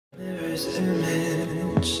mirror's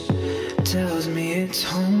image tells me it's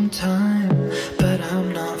home time, but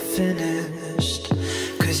I'm not finished,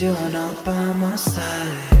 cause you're not by my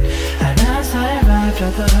side. And as I arrived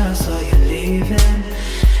at the house, saw you leaving,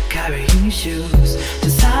 carrying your shoes.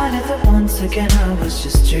 Decided that once again I was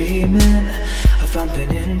just dreaming of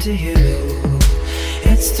bumping into you.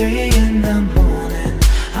 It's 3 in the morning,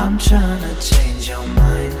 I'm trying to change your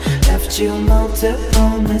mind. Left you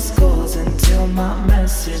multiple missed calls until my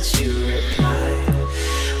message you replied.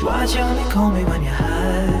 Why'd you only call me when you're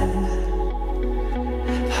high?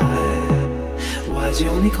 Why'd you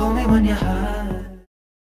only call me when you're high?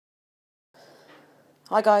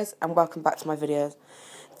 Hi guys, and welcome back to my videos.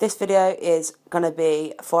 This video is going to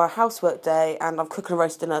be for a housework day, and I'm cooking a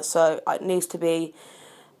roast dinner, so it needs to be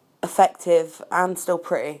effective and still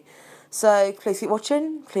pretty. So please keep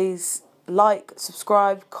watching, please like,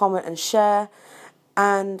 subscribe, comment and share,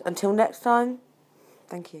 and until next time,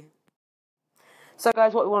 thank you. So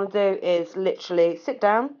guys, what we want to do is literally sit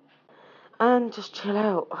down and just chill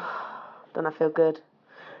out. Don't I feel good?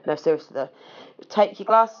 No, seriously though. Take your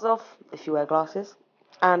glasses off, if you wear glasses,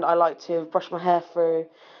 and I like to brush my hair through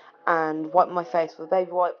and wipe my face with a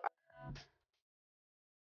baby wipe.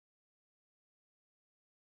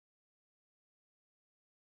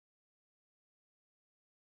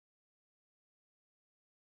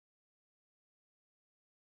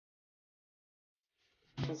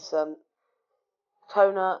 And some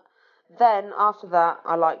toner. Then after that,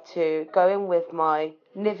 I like to go in with my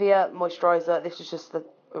Nivea moisturiser. This is just the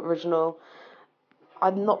original.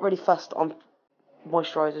 I'm not really fussed on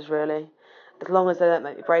moisturisers really. As long as they don't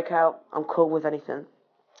make me break out, I'm cool with anything.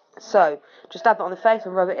 So just dab that on the face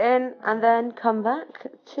and rub it in, and then come back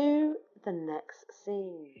to the next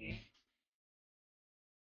scene.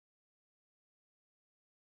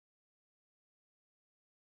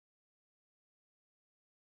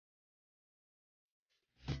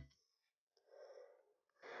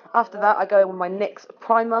 After that, I go in with my NYX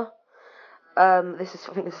primer. I think this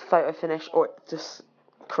is photo finish, or just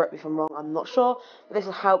correct me if I'm wrong, I'm not sure. But this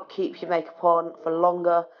will help keep your makeup on for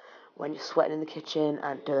longer when you're sweating in the kitchen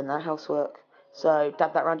and doing that housework. So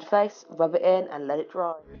dab that around your face, rub it in, and let it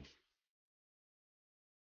dry.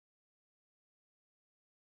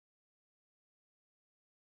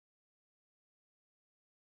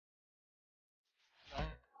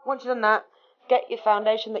 Once you've done that, get your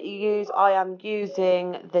foundation that you use. I am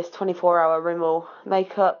using this 24-hour Rimmel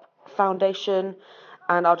makeup foundation,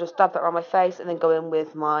 and I'll just dab that around my face and then go in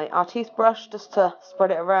with my artiste brush just to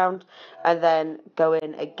spread it around, and then go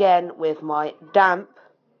in again with my damp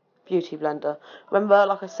beauty blender. Remember,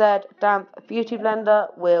 like I said, damp beauty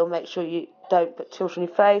blender will make sure you don't put too much on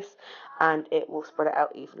your face, and it will spread it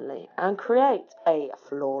out evenly and create a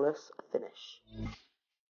flawless finish.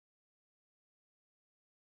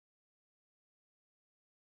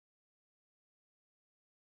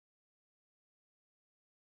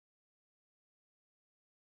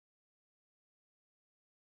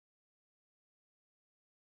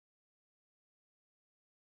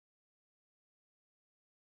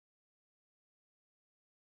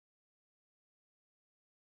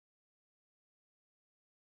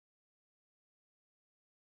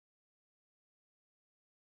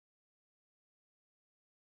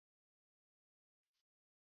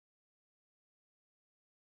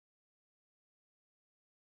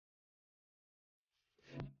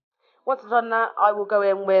 Once I've done that, I will go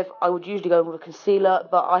in with, I would usually go in with a concealer,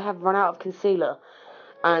 but I have run out of concealer,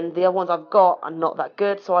 and the other ones I've got are not that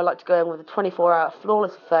good, so I like to go in with a 24-hour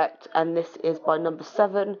Flawless Effect, and this is by number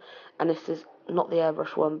 7, and this is not the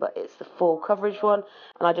airbrush one, but it's the full coverage one,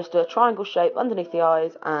 and I just do a triangle shape underneath the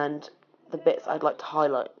eyes and the bits I'd like to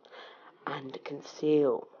highlight and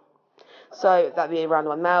conceal. So that'd be around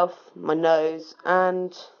my mouth, my nose,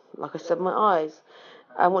 and, like I said, my eyes.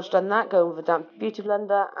 And once you've done that, go in with a damp beauty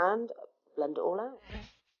blender and blend it all out.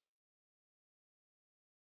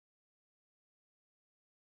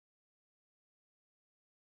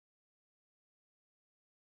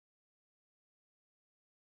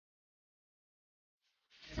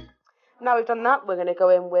 Now we've done that, we're going to go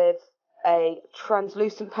in with a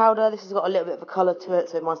translucent powder. This has got a little bit of a colour to it,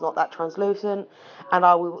 so mine's not that translucent. And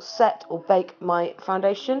I will set or bake my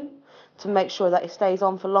foundation to make sure that it stays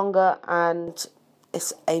on for longer and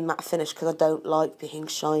it's a matte finish, because I don't like being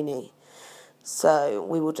shiny. So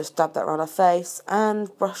we will just dab that around our face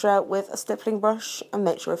and brush out with a stippling brush and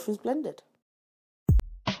make sure everything's blended.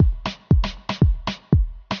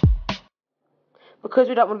 Because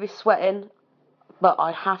we don't want to be sweating, but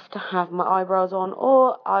I have to have my eyebrows on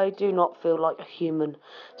or I do not feel like a human.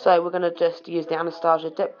 So we're going to just use the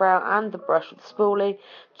Anastasia Dip Brow and the brush with the spoolie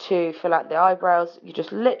to fill out the eyebrows. You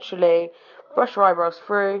just literally brush your eyebrows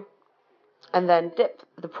through and then dip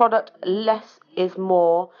the product. Less is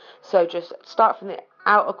more, so just start from the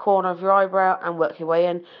outer corner of your eyebrow and work your way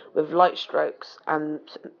in with light strokes and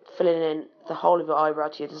filling in the whole of your eyebrow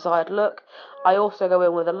to your desired look. I also go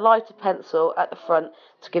in with a lighter pencil at the front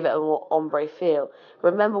to give it a more ombre feel.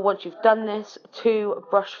 Remember, once you've done this, to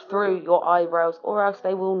brush through your eyebrows or else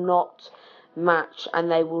they will not match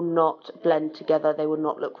and they will not blend together, they will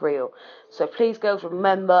not look real. So please girls,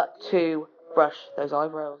 remember to brush those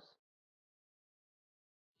eyebrows.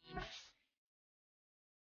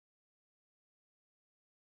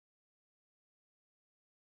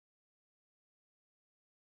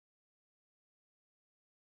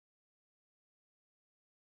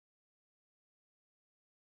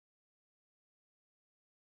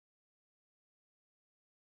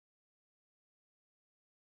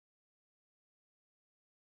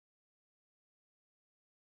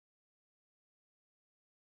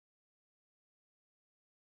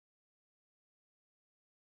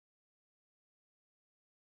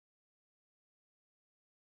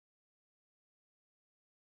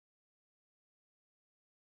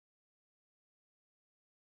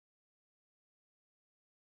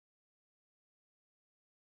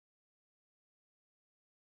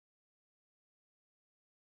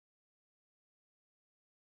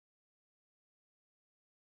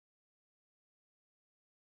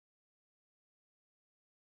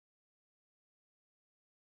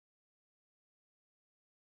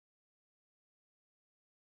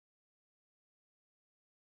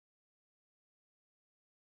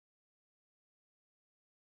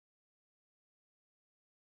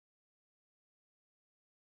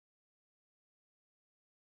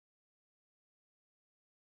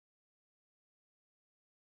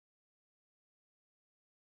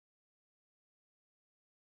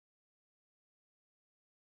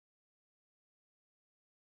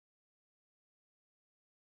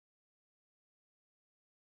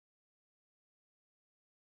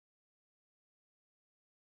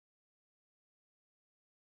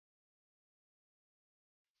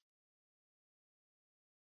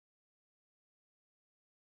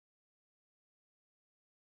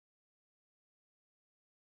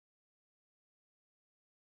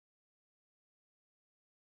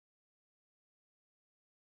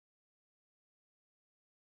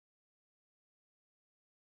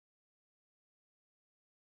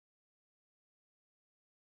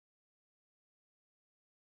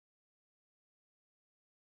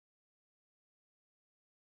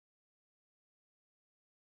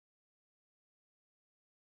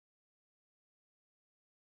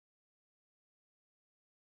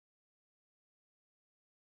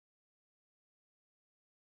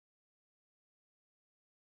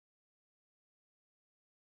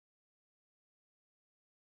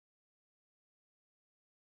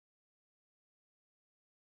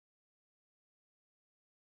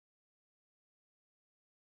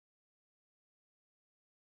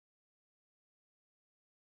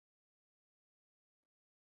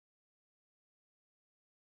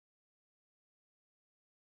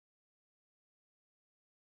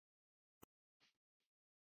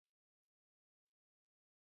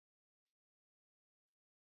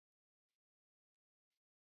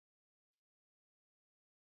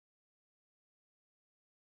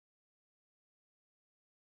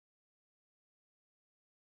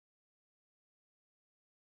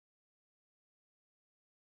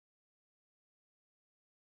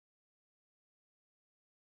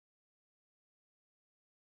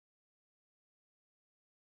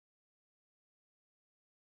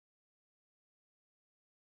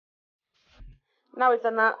 Now we've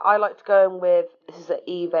done that, I like to go in with, this is an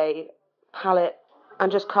eBay palette,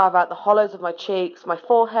 and just carve out the hollows of my cheeks, my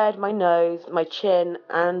forehead, my nose, my chin,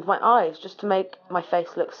 and my eyes, just to make my face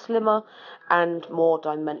look slimmer and more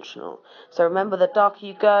dimensional. So remember, the darker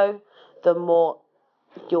you go, the more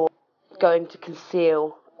you're going to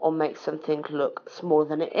conceal or make something look smaller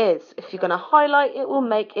than it is. If you're going to highlight, it will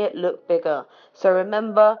make it look bigger. So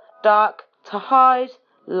remember, dark to hide,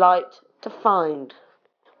 light to find.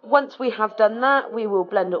 Once we have done that, we will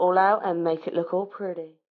blend it all out and make it look all pretty.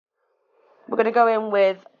 We're going to go in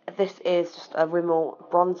with, this is just a Rimmel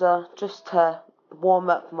bronzer, just to warm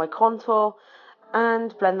up my contour,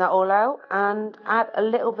 and blend that all out, and add a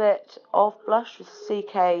little bit of blush with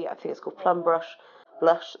CK, I think it's called Plum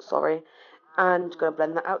Blush, sorry, and going to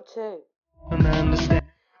blend that out too.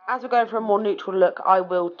 As we're going for a more neutral look, I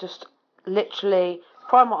will just literally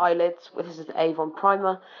prime my eyelids with this is the Avon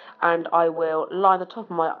primer, and I will line the top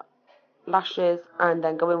of my lashes and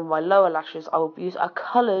then go in with my lower lashes. I will use a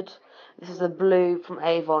coloured, this is a blue from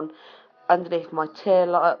Avon, underneath my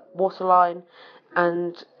waterline,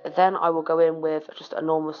 and then I will go in with just a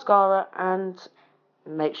normal mascara and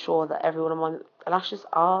make sure that every one of my lashes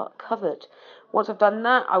are covered. Once I've done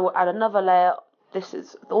that, I will add another layer. This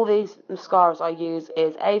is all these mascaras I use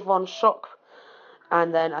is Avon Shock,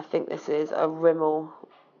 and then I think this is a Rimmel.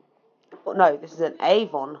 No, this is an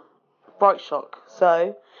Avon Bright Shock.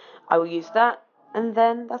 So I will use that, and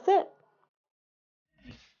then that's it.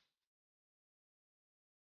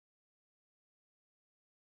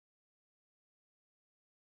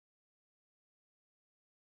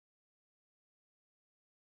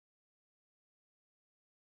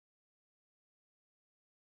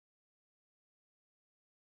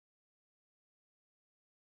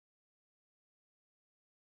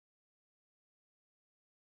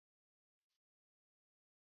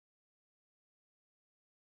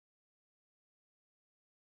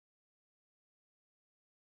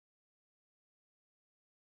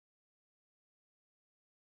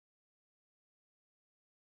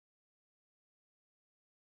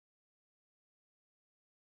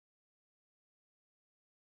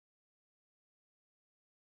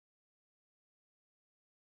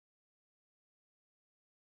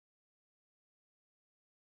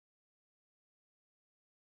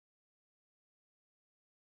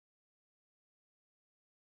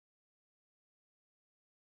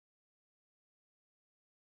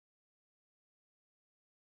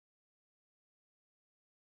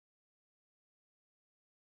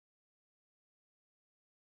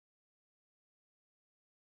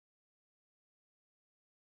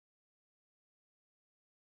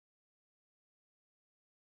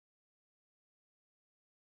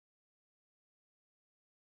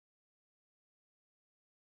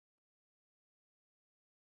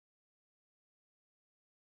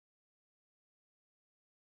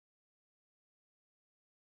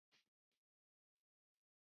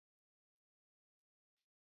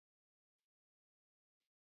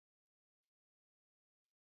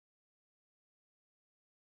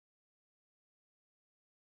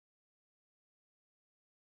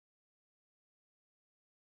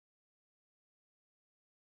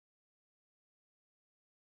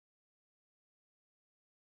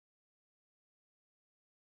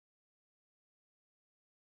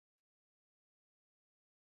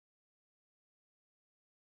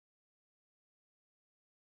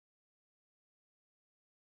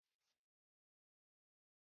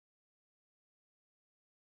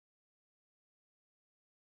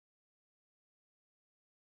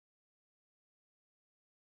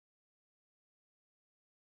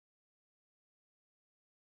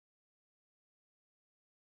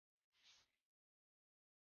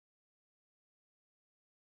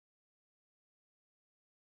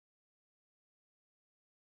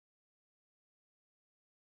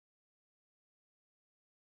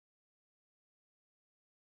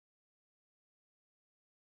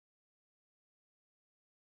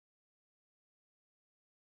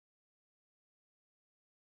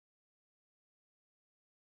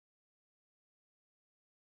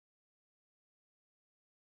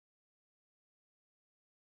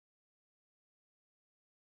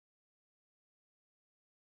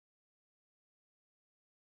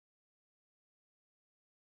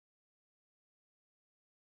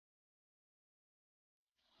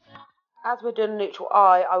 As we're doing a neutral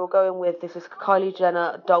eye, I will go in with this is Kylie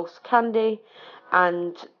Jenner Dulce Candy,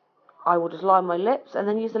 and I will just line my lips and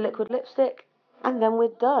then use the liquid lipstick, and then we're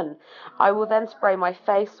done. I will then spray my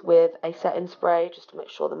face with a setting spray just to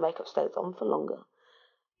make sure the makeup stays on for longer.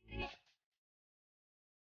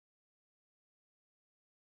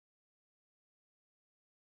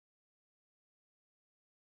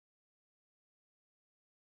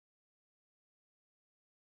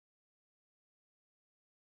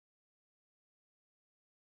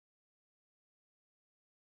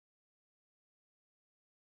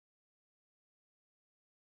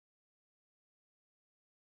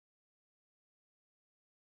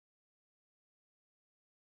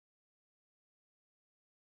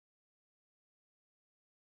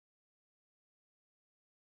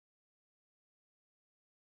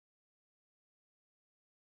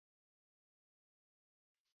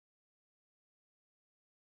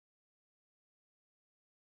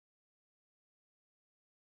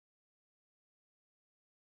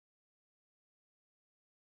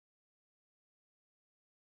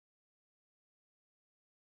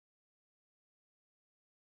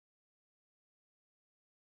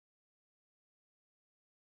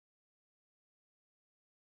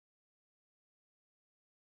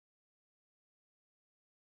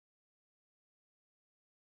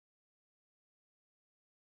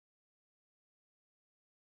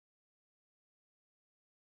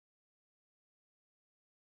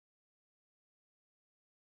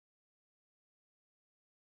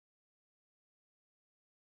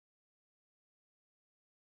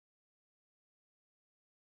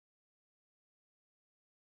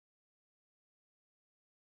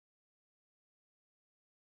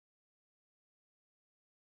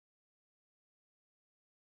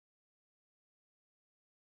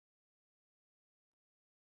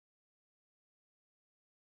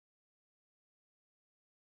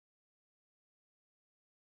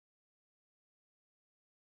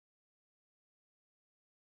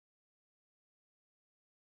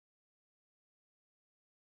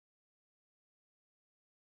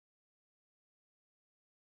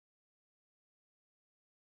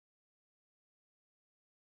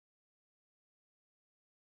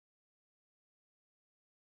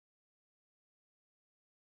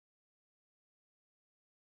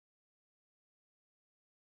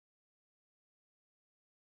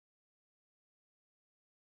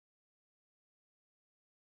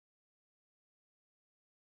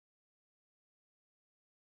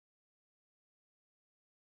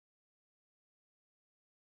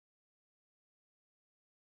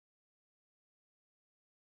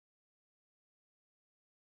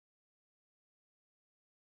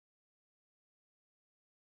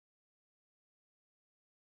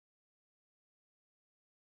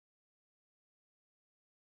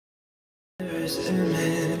 This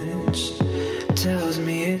image tells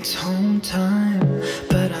me it's home time,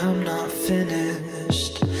 but I'm not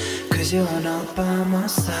finished, cause you're not by my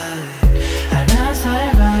side. And as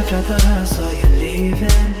I arrived at the house, saw you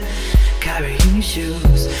leaving, carrying your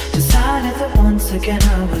shoes. Decided that once again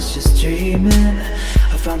I was just dreaming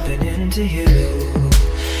of bumping into you.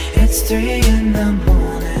 It's 3 in the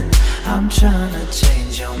morning, I'm trying to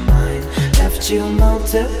change your mind. Left you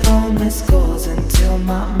multiple missed calls until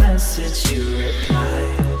my message you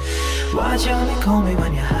replied. Why'd you only call me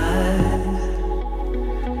when you're high?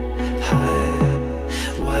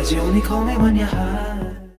 High. Why'd you only call me when you're high?